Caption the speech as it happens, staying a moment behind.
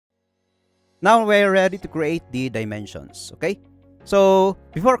Now we're ready to create the dimensions. Okay, so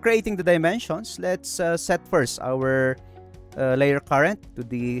before creating the dimensions, let's set first our layer current to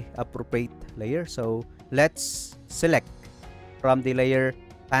the appropriate layer. So let's select from the layer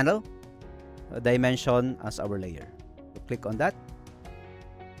panel dimension as our layer. So click on that,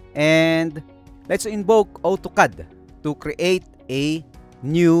 and let's invoke AutoCAD to create a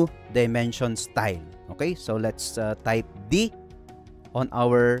new dimension style. Okay, so let's type D on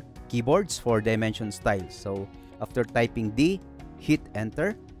our keyboards for dimension styles. So after typing D, hit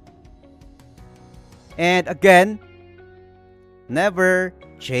enter. And again, never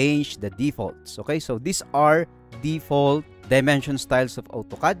change the defaults. Okay, so these are default dimension styles of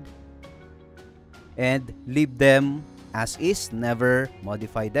AutoCAD, and leave them as is, never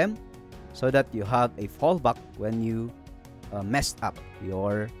modify them, so that you have a fallback when you messed up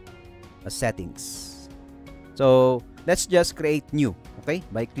your settings. So let's just create new, okay,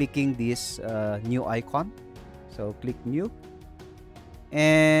 by clicking this new icon. So click new,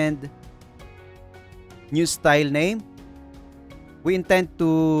 and new style name. We intend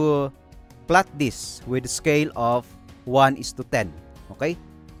to plot this with a scale of 1:10. Okay,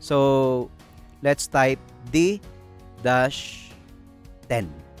 so let's type D-10.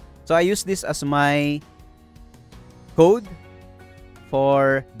 So I use this as my code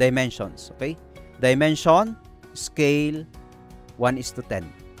for dimensions. Okay, dimension scale 1:10.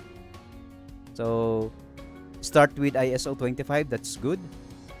 So start with ISO 25. That's good,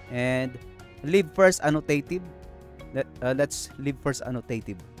 and leave first annotative. Let's leave first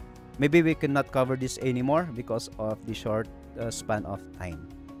annotative. Maybe we cannot cover this anymore because of the short span of time.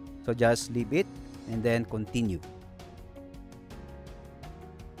 So just leave it and then continue.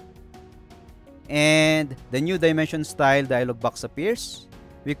 And the new dimension style dialog box appears.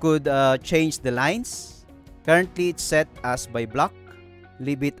 We could change the lines. Currently it's set as by block.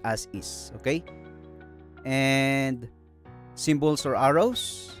 Leave it as is. Okay. And symbols or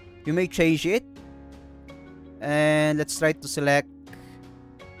arrows, you may change it. And let's try to select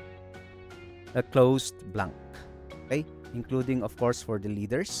a closed blank. Okay, including of course for the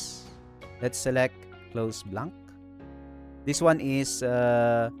leaders. Let's select closed blank. This one is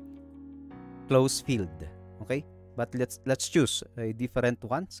closed field. Okay, but let's choose a different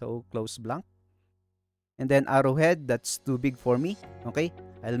one. So close blank. And then arrowhead, that's too big for me. Okay,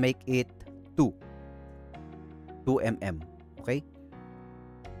 I'll make it 2 mm. Okay,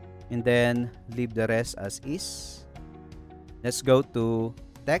 and then leave the rest as is. Let's go to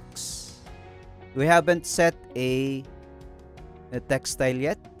text. We haven't set a text style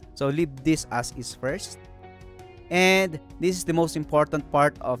yet, so leave this as is first. And this is the most important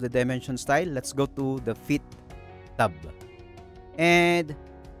part of the dimension style. Let's go to the fit tab and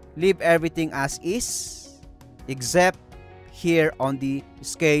leave everything as is except here on the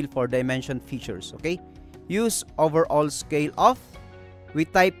scale for dimension features. Okay, use overall scale off. We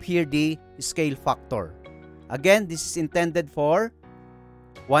type here the scale factor. Again, this is intended for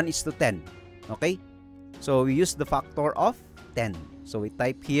 1:10. Okay, so we use the factor of 10. So we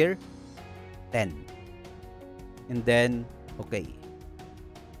type here 10, and then okay,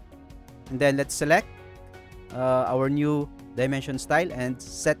 and then let's select our new dimension style and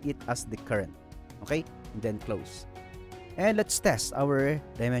set it as the current. Okay, and then close, and let's test our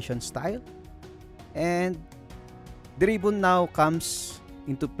dimension style. And the ribbon now comes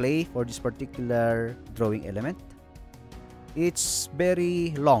into play for this particular drawing element. It's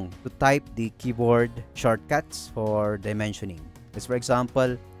very long to type the keyboard shortcuts for dimensioning. As for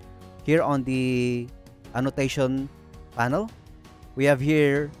example, here on the annotation panel, we have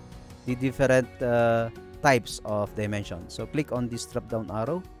here the different types of dimensions. So click on this drop down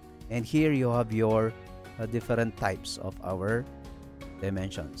arrow, and here you have your different types of our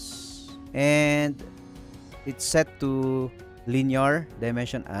dimensions, and it's set to linear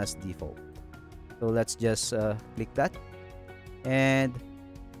dimension as default. So let's just click that and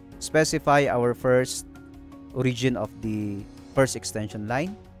specify our first origin of the first extension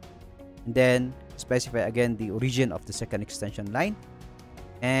line, and then specify again the origin of the second extension line,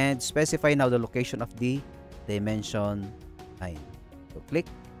 and specify now the location of the dimension line. So click,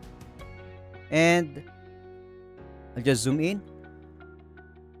 and I'll just zoom in.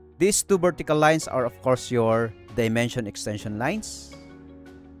 These two vertical lines are of course your dimension extension lines.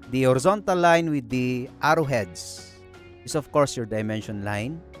 The horizontal line with the arrowheads is of course your dimension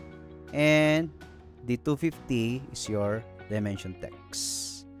line, and the 250 is your dimension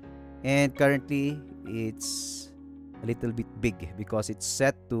text. And currently it's a little bit big because it's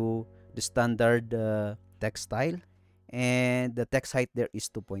set to the standard text style, and the text height there is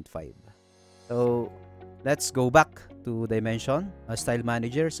 2.5. So let's go back to dimension, style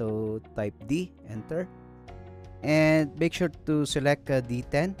manager, so type D, enter, and make sure to select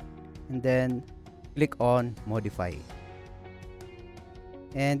D10 and then click on modify.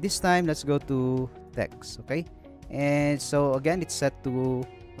 And this time let's go to text. Okay, and so again it's set to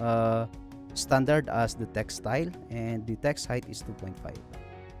standard as the text style, and the text height is 2.5.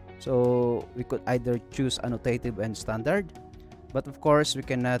 So we could either choose annotative and standard, but of course we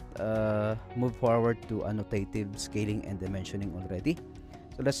cannot move forward to annotative scaling and dimensioning already.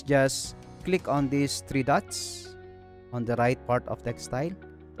 So let's just click on these three dots on the right part of text style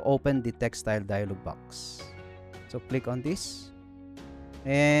to open the text style dialog box. So click on this,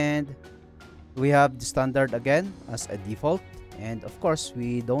 and we have the standard again as a default, and of course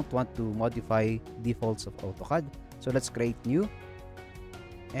we don't want to modify defaults of AutoCAD, so let's create new,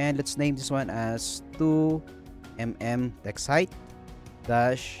 and let's name this one as 2mm text height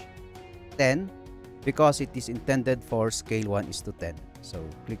dash 10 because it is intended for scale 1:10. So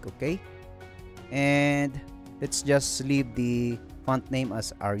click OK, and let's just leave the font name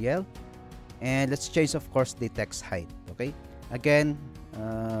as Arial, and let's change of course the text height. Okay, again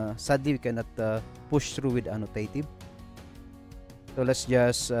sadly we cannot push through with annotative, so let's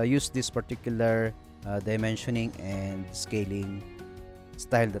just use this particular dimensioning and scaling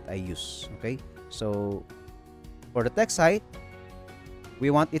style that I use. Okay, so for the text height, we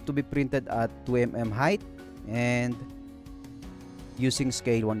want it to be printed at 2mm height and using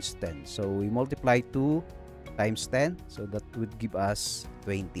scale 1:10. So we multiply 2 times 10, so that would give us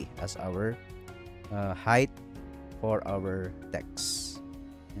 20 as our height for our text.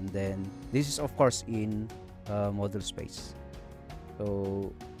 And then this is of course in model space.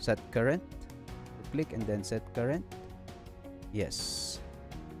 So set current, click and then set current, yes,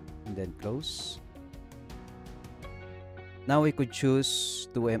 and then close. Now we could choose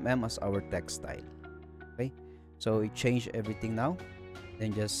 2mm as our text style. Okay, so it changed everything now.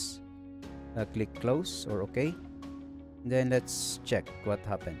 Then just click close or OK. Then let's check what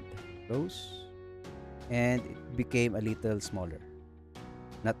happened. Close, and it became a little smaller,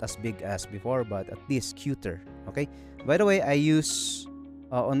 not as big as before, but at least cuter. Okay, by the way, I use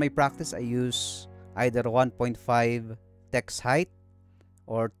on my practice I use either 1.5 text height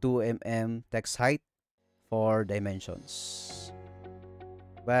or 2mm text height for dimensions,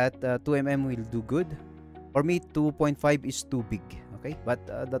 but 2mm will do good. For me 2.5 is too big. Okay, but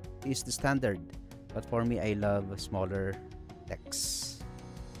that is the standard, but for me I love smaller text,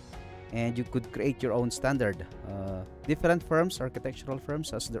 and you could create your own standard. Different firms, architectural firms,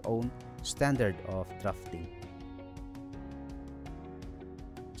 has their own standard of drafting.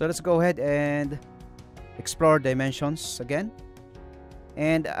 So let's go ahead and explore dimensions again,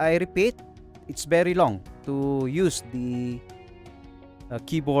 and I repeat, it's very long to use the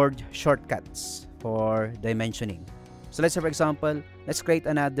keyboard shortcuts for dimensioning. So let's say, for example, let's create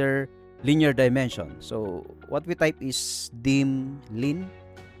another linear dimension. So what we type is dim lin,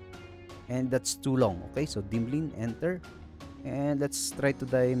 and that's too long. Okay, so dim lin, enter, and let's try to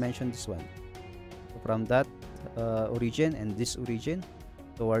dimension this one. So from that origin and this origin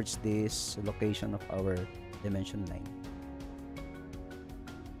towards this location of our dimension line.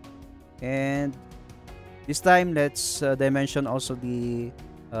 And this time let's dimension also the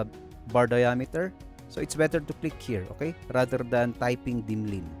bar diameter. So it's better to click here, okay, rather than typing dim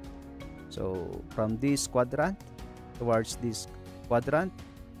lin. So from this quadrant towards this quadrant,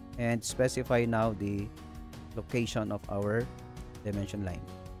 and specify now the location of our dimension line.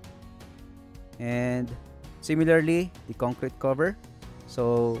 And similarly the concrete cover,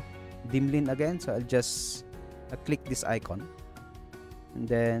 so dim lin again, so I'll just click this icon, and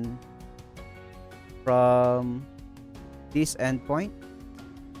then from this endpoint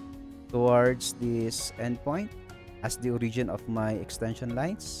towards this endpoint as the origin of my extension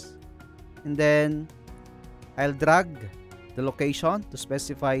lines, and then I'll drag the location to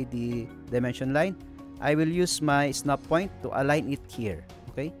specify the dimension line. I will use my snap point to align it here.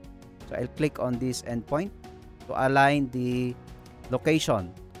 Okay, so I'll click on this endpoint to align the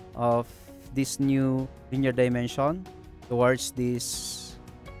location of this new linear dimension towards this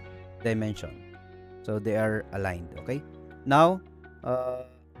dimension, so they are aligned. Okay, now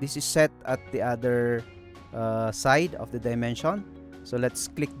this is set at the other side of the dimension, so let's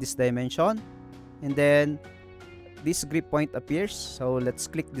click this dimension, and then this grip point appears, so let's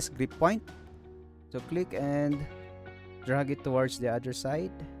click this grip point. So click and drag it towards the other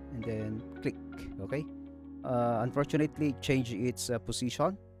side, and then click. Okay, unfortunately change its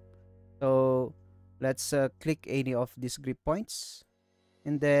position, so let's click any of these grip points,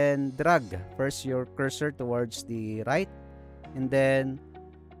 and then drag first your cursor towards the right, and then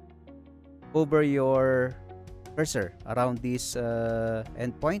over your cursor around this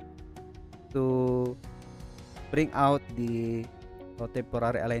endpoint to bring out the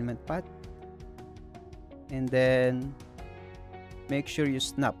temporary alignment path, and then make sure you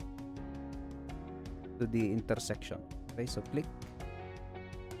snap to the intersection. Okay, so click,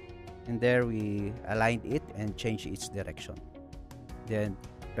 and there we aligned it and change its direction. Then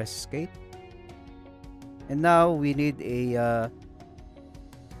press escape, and now we need a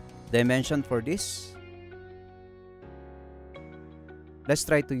dimension for this. Let's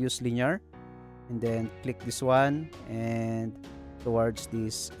try to use linear, and then click this one and towards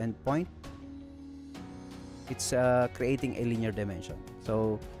this endpoint. It's creating a linear dimension.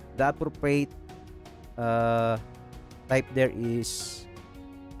 So the appropriate type there is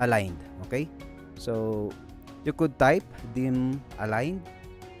aligned. Okay, so you could type dim aligned,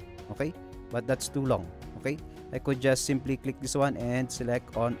 okay, but that's too long. Okay, I could just simply click this one and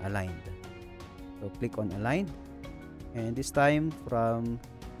select on aligned. So click on aligned, and this time from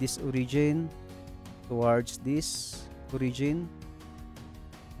this origin towards this origin,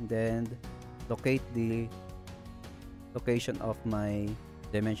 and then locate the location of my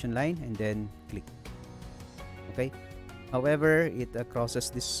dimension line, and then click. Okay, however it crosses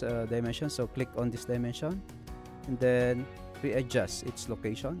this dimension, so click on this dimension and then readjust its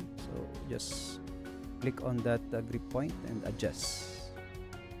location. So just click on that grip point and adjust,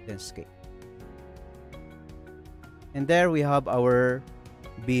 then escape, and there we have our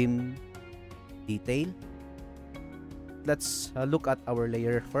beam detail. Let's look at our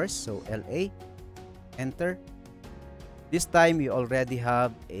layer first. So LA, enter. This time you already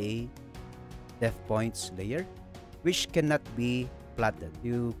have a depth points layer which cannot be platted.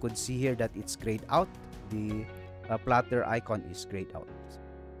 You could see here that it's grayed out. The platter icon is grayed out.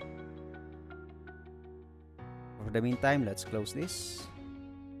 For the meantime, let's close this.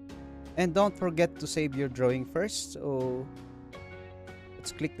 And don't forget to save your drawing first. So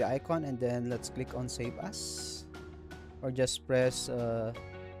let's click the icon and then let's click on save as, or just press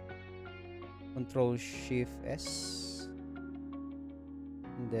Ctrl Shift S,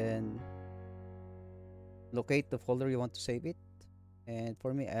 and then locate the folder you want to save it. And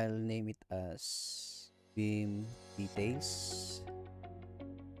for me, I'll name it as beam details.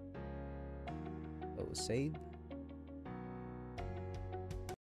 So save.